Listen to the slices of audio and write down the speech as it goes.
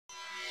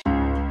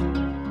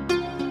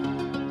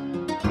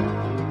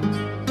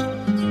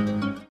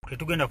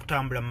tetugenda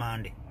kutambula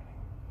Mande.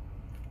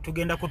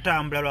 Tugenda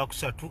kutambula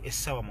Lwakusatu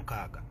essaawa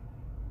 6.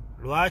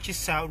 Lwaki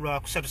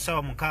Lwakusatu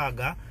essaawa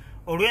 6?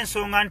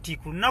 Olw'ensonga nti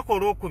ku lunaku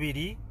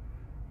olwokubiri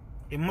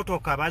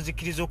emmotoka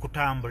bazikiriza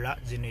okutambula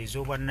zino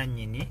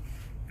ez'obwannannyini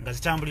nga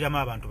zitambuliramu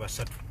abantu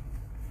 3.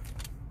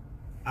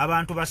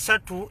 Abantu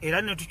 3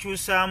 era ne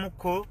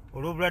tukyusaamuko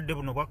olw'obulwadde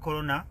buno bwa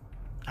corona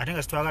ate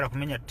nga sitwagala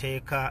kumenya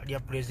tteeka lya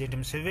President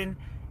Museveni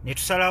ne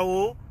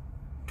tusalawo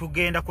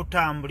tugenda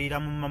kutambulira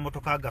mu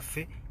mamotoka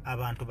gaffe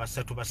abantu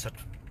 3.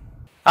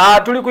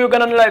 Tuli ku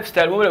Uganda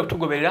lifestyle mubele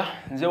kutugoberera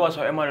nze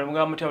waso Emmanuel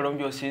mugamba mutya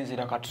bulombi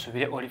osinzira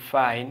katusubire oli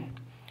fine.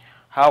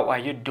 How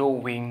are you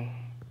doing?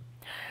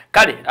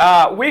 Kale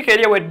week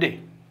eri ewedde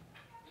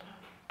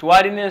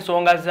twalina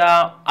ensonga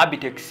za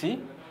Abtex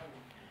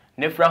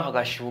ne Frank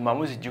Gashumba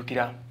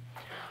muzijjukira.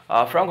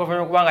 Frank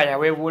ofanya kubanga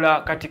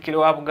yaweebula Katikkiro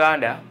wa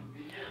Buganda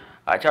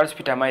Charles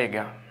Peter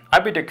Mayiga.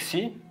 Abtex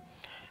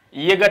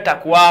yegatta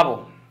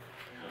kwabo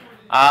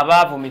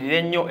abaavumirira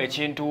ennyo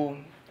ekintu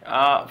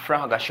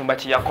Frank Gashumba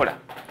kiyakola.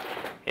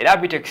 Era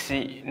Abtex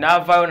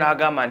n'avaayo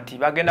n'agamba nti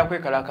bagenda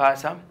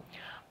kwekalakaasa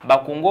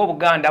bakunga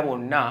Obuganda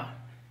bonna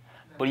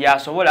buli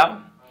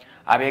asobola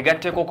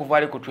abeegatteko okuva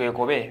ali ku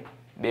twekobe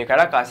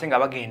beekalakaase nga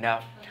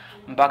bagenda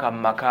mpaka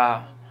mu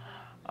maka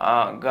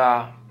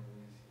ga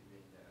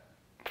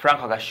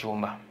Frank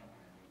Gashumba.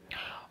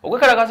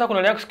 Okwekalakaasa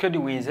kuno lya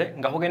kuschedule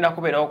nga kugenda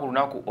kubeerawo ku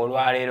lunaku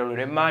olwaleero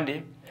lwe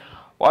Monday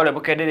wabula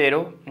bukedde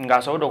leero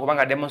ng'asobodde okuba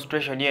nga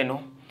demonstration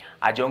eno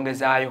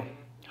agyongezaayo.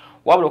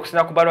 Wabula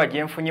okusinza ku bbaluwa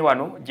gye nfunye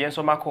wano gye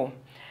nsomako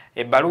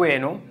ebbaluwa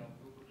eno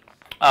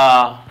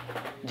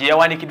gye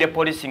yawandiikidde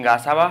poliisi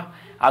ng'asaba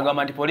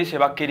agamba nti poliisi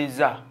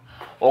ebakkiriza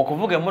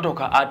okuvuga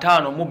emmotoka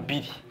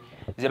 52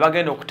 ze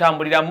bagenda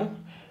okutambuliramu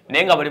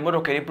naye nga buli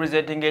mmotoka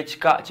representing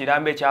ekika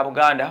kirambe ekya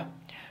Buganda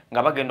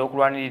nga bagenda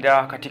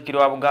okulwanirira Katikkiro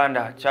wa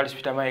Buganda Charles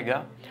Peter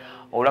Mayiga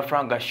olwa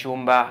Frank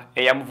Gashumba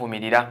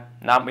eyamuvumirira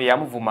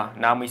eyamuvuma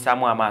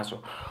n'amuyisaamu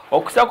amaaso.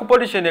 Okusa ku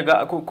poliisi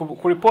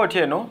ku report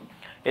eno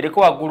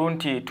eriko waggulu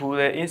nti to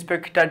the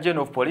Inspector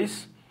General of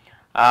Police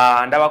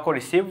ndabako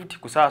received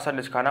ku ssaawa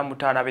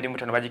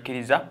 5:45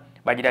 bagikkiriza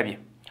bagirabye.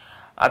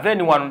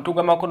 Then one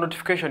tugamako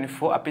notification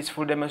for a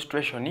peaceful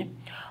demonstration.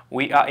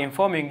 We are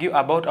informing you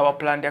about our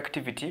planned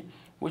activity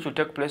which will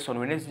take place on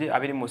Wednesday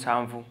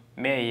 27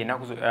 May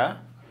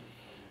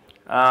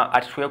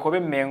at Twekobe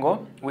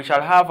Mengo. We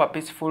shall have a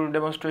peaceful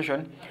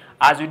demonstration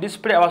as we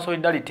display our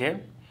solidarity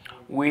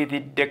with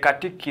the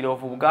Katikkiro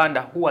of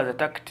Uganda who was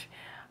attacked,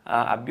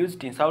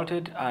 abused,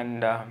 insulted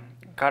and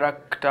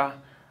character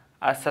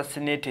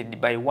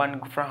assassinated by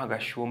one Frank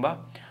Gashumba.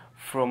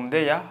 From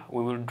there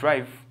we will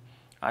drive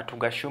to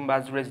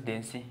Gashumba's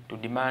residency to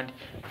demand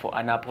for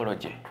an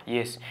apology.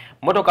 Yes.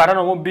 Motoka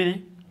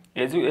 52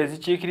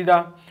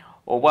 ezikiikirira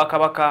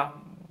obwakabaka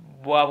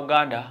bwa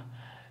Buganda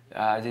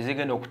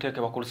zizigenda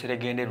okuteekebwa ku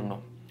luseregende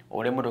luno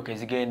olw'emmotoka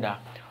ezigenda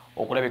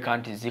okulabika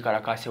nti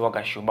zikalakaase wa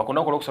Gashumba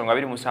kuno olw'okusonga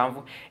 27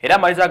 era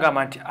amaliza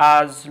agamba nti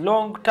as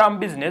long-term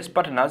business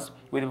partners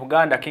with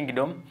Buganda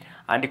Kingdom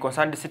and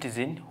concerned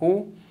citizens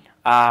who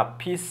are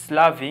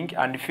peace-loving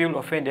and feel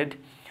offended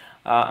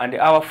and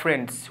our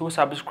friends who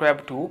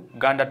subscribe to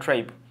Uganda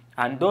tribe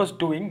and those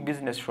doing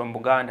business from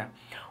Buganda,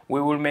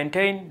 we will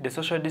maintain the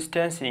social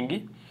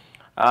distancing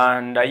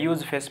and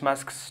use face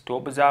masks to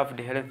observe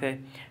the healthy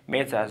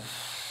measures.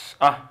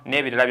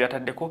 Nebirala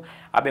byataddeko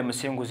abe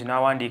musinguzi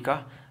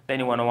n'awandiika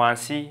then wano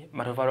wansi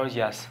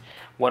Matovalosius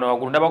wano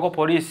waggulu ndabako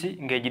poliisi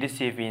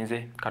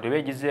ng'egirisievinze katobe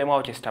egizeemu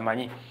awo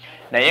kyesitamanyi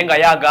naye nga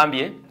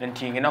yagambye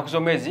nti ng'ennaku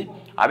z'omwezi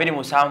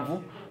 27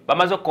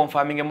 bamaze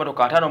okukonfaminga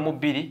emmotoka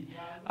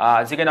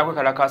 52 zigenda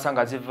kwekalakaasa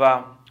nga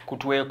ziva ku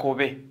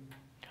Twekobe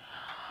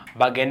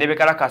bagende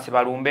bekalakaase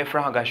balumbe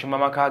Frank Gashumba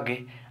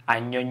makage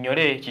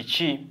annyonnyole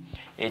kiki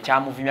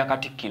ekyamuvumya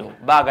Katikkiro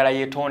baagala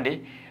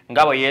yeetonde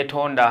nga bwe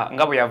yeetonda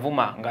nga bwe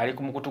yavuma ng'ali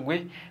ku mukutu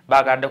gwe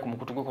baagadde ku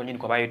mukutu gwe kwennyini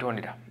kwa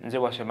bayeetondera nze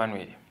bwase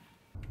Emmanuel.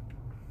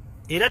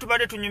 Era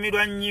tubadde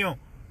tunyumirwa nnyo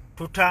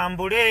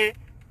tutambule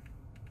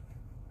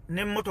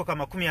n'emmotoka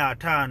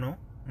 50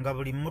 nga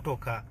buli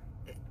mmotoka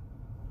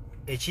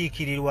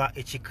ekiikirirwa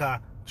ekika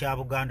kya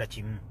Buganda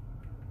kimu.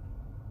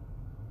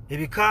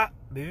 Ebika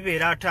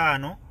bibeera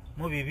 5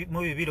 mu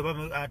 2 oba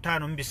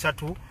 5 mu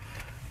 3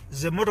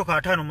 ze mmotoka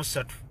 5 mu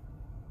 3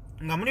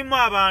 nga mulimu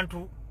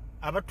abantu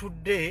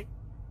abatudde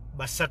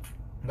 3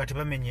 nga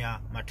tebamenya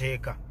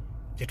mateeka.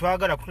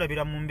 Tetwagala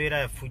kutulabira mu mbeera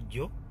ya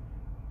fujjo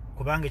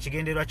kubanga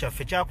ekigendererwa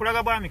kyaffe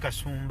kyakulaga bwami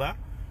Kasumba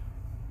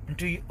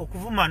nti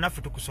okuvuma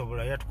naffe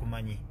tukusobola era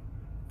tukumanyi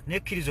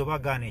nekkiriza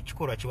obagaana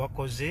ekikolwa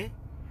kiwakoze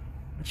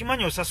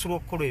nkimanyi osasula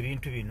okukola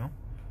ebintu bino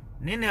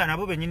nene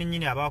nabo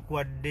bennyini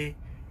abakuwadde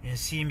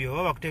ensimbi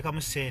oba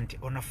bakuteekamu ssente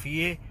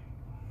onafuye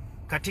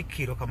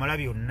Katikkiro kamala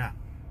byonna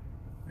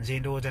nze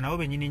ndowooza nabo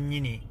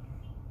bennyini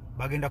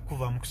bagenda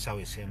kuvaamu ku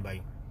ssaawa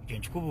esembayo. Ekyo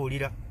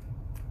nkikubuulira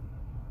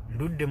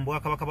ndudde mu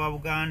Bwakabaka bwa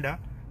Buganda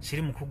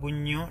siri mukugu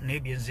nnyo naye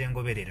bye nze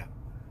ngoberera.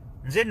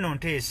 Nze nno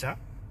nteesa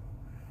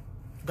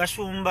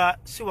Gashumba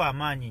si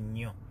w'amaanyi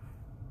nnyo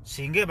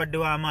singa ebadde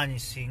w'amaanyi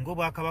singa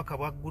Obwakabaka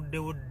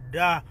bwagguddewo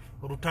dda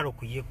olutalo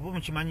ku ye kuba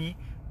mukimanyi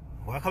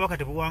obwakabaka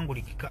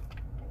tebuwangulikika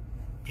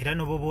era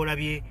nobo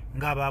boolabye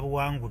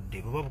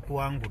ng'abaabuwangudde buba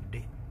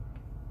bukuwangudde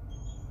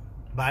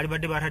baali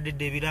badde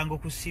batadde ebirango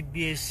ku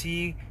CBS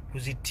ku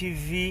zi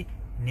TV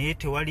naye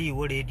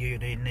tewaliiwo leediyo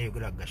yonna yenna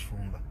yogera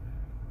Gashumba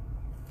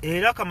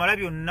era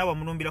Kamalabyonna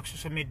wamulumbira ku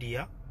social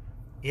media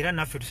era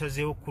naffe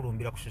tusazeewo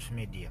okukulumbira ku social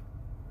media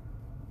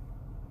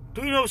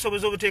tulina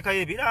obusobozi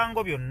obuteekayo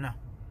ebirango byonna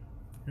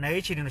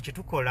naye kirino kye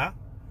tukola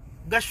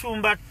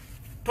Gashumba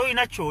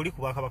tolina kyoli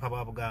ku Bwakabaka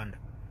bwa Buganda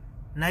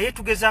naye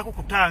tugezaako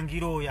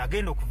kutangira oyo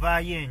agenda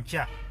okuvaayo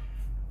enkya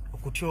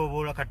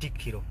okutyoboola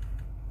Katikkiro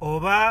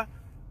oba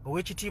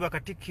ow'ekitiibwa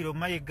Katikkiro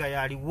Mayiga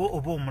yaliwo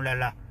oba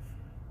omulala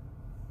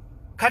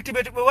kati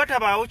bwe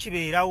watabaawo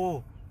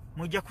kibeerawo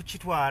mujja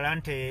kukitwala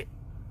nti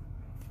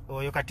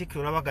oyo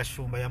Katikkiro olaba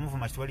Gashumba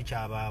yamuvuma kitwali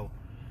kyabaawo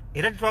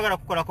era tetwagala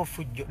kukolako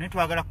fujjo ne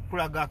twagala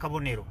kukulaga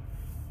akabonero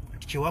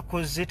nti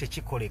kyewakoze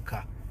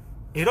tekikoleka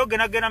era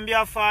ogenagena mu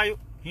byafaayo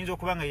yinza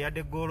okuba nga yeyadde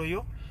eggoolo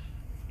yo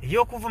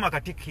ey'okuvuma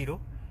Katikkiro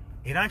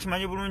era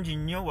nkimanyi bulungi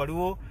nnyo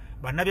waliwo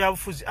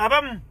bannabyabufuzi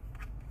abamu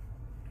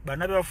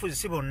bannabyabufuzi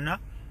si bonna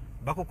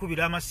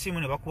bakukubira amasimu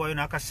ne bakuwayo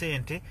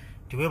n'akasente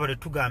ti weebale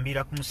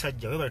tugambira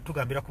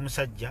ku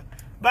musajja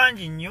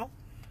bangi nnyo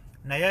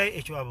naye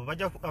ekyo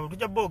abo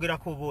tujja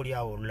boogerako oba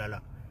oliawo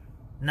olulala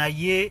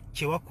naye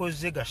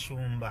kyewakoze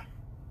Gashumba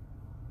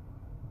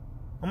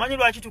omanyi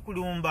lwaki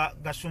tukulumba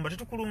Gashumba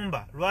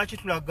tetukulumba lwaki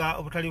tulaga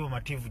obutali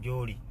bumativu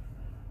gy'oli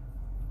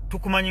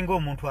tukumanyi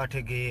ng'omuntu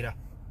ategeera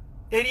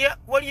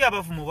waliyo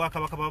abavu mu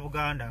Bwakabaka bwa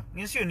Buganda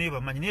ensi yonna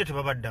ebamanyi naye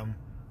tebabaddamu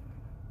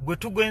gwe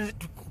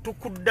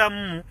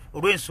tukuddamu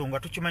olw'ensonga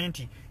tukimanyi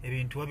nti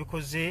ebintu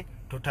wabikoze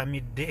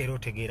totamidde era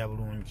otegeera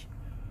bulungi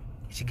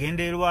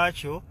ekigendererwa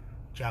kyo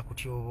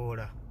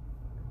kyakutyoboola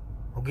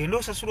ogenda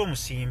osasula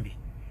omusimbi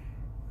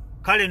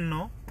kale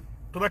nno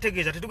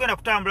tubategeeza tetugenda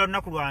kutambula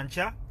lunaku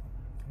lwankya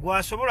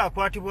gwasobola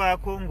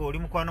akwatibwako ng'oli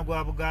mukwano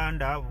gwa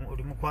Buganda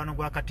oli mukwano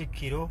gwa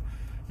Katikkiro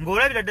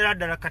ng'olabira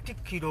ddala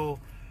Katikkiro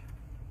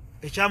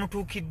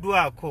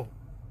ekyamutuukiddwako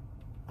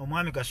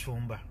omwami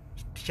Gashumba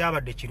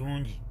tekyabadde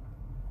kirungi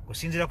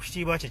okusinziira ku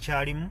kitiibwa kye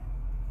kyalimu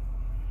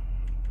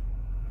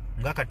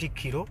nga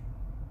Katikkiro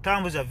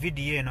tambuza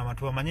vidiyo eno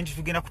abantu bamanyi nti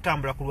tugenda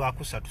kutambula ku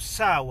Lwakusatu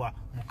ssaawa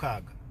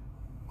 6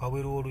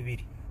 wabweru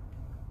w'olubiri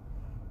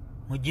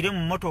mugire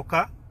mu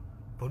mmotoka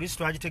poliisi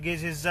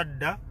twagitegeezezza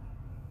dda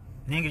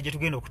n'engeri gye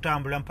tugenda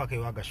okutambula mpaka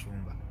ewa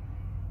Gashumba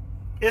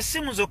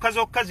essimu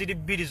zokka ziri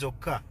 2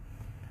 zokka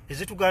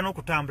ezitugaana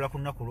okutambula ku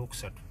lunaku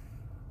olwokusatu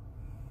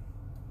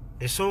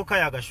esooka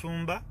ya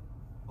Gashumba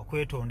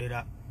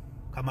okwetondera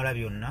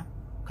Kamalabyonna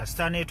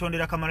kasita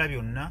neetondera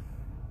Kamalabyonna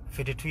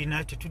ffe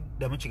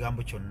tetuddamu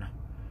kigambo kyonna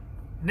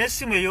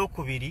n'essimu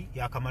ey'okubiri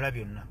ya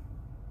Kamalabyonna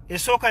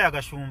esooka ya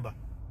Gashumba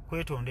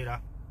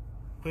kwetondera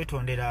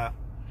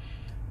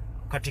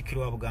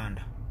Katikkiro wa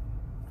Buganda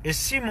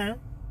essimu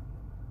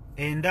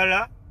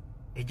endala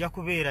ejja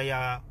kubeera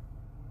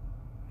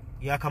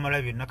ya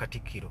Kamalabyonna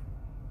Katikkiro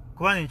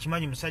kubanga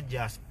nkimanyi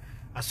musajja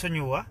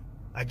asonyiwa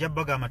ajja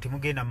bagamba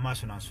temugenda mu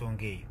maaso na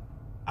nsonga eyo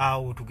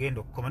awo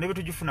tugenda okukoma ne bwe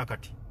tugifuna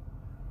kati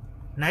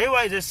naye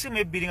waiza essimu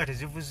ebbiri nga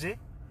tezivuze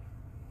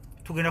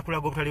tugenda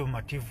kulaga obutali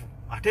bumativu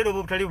ate era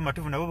obutali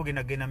bumativu nabwo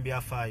bugendagenda mu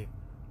byafaayo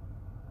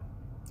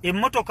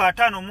emmotoka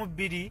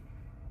 5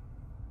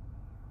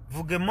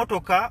 vuga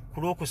emmotoka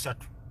ku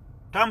Lwokusatu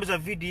tambuza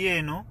vidiyo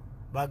eno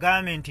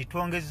bagambe nti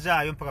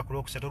twongezzaayo mpaka ku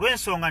Lwokusatu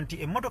olw'ensonga nti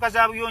emmotoka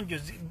za buyonjo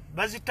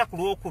bazitta ku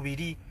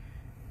Lwokubiri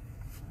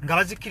nga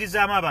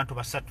bazikkirizaamu abantu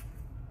 3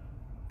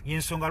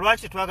 yensonga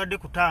lwaki tetwagadde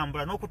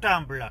kutambula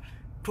n'okutambula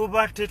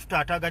tuba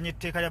tetutaataganya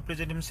etteeka lya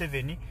President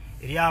Museveni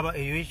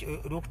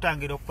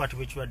ery'okutangira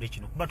okukwatibwa ekirwadde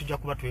kino kuba tujja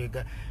kuba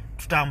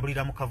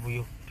tutambulira mu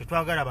kavuyo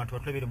tetwagala abantu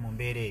batulabire mu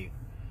mbeera eyo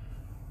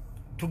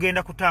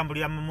tugenda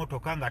kutambulira mu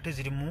mmotoka ng'ate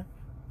zirimu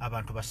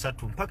abantu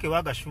 3 mpaka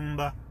ewa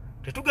Gashumba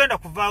tetugenda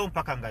kuvaawo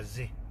mpaka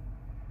ngazze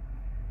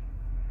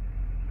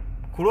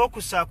ku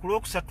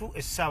Lwokusatu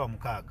essaawa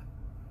 6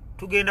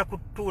 tugenda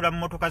kutuula mu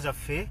mmotoka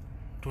zaffe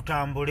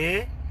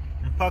tutambule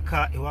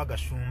mpaka ewa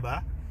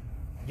Gashumba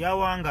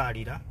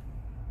gyawangaalira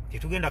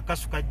tetugenda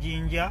kukasuka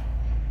jjinja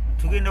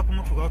tugenda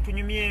kumutuuka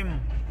tunyumyemu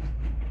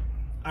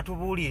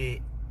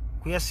atubuulire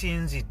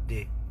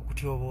kuyasinzidde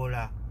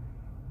okutyoboola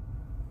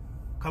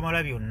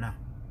Kamalabyonna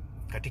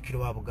Katikkiro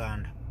wa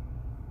Buganda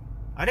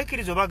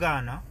alekkiriza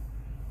obagaana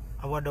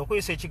awadde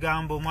okweyisa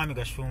ekigambo omwami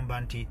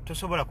Gashumba nti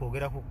tosobola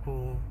kwogera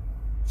ku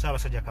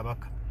Ssaabasajja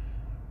Kabaka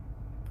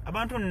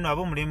abantu nno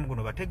ab'omulembe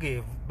guno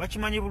bategeevu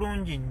bakimanyi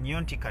bulungi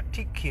nnyo nti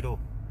Katikkiro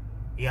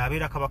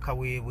yabeera kabaka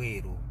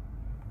w'ebweru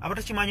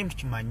abatakimanyi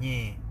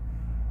tukimanye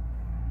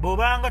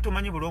bw'obanga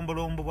tomanyi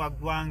bulombolombo bwa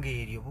ggwanga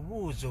eryo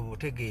bubuuze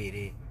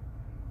obutegeere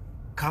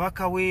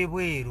kabaka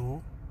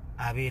w'ebweru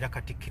abeera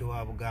Katikkiro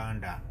wa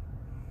Buganda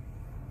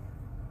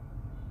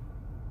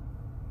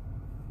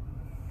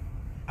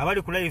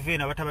abali ku live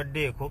eno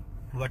abatabaddeeko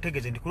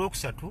mubategeeze ndi ku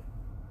Lwokusatu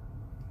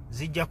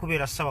zijja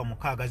kubeera ssaawa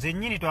 6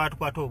 zennyini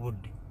twatukwata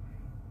obudde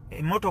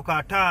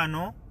emmotoka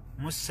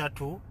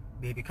 5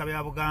 bebika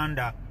bya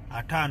Buganda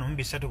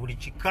 5 buli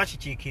kika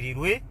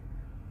kikiikirirwe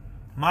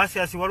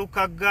Masiasi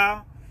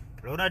Walukagga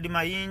Ronald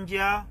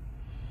Mayinja,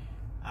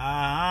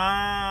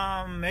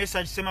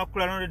 Mesa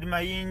Kisemakula, Ronald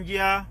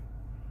Mayinja,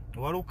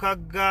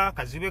 Walukagga,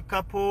 Kazibe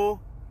Kapo,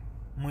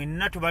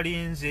 mwenna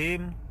tubalinze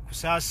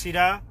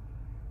kusaasira.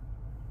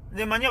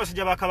 Nze manyi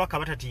abasajja ba Kabaka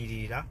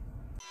batatiirira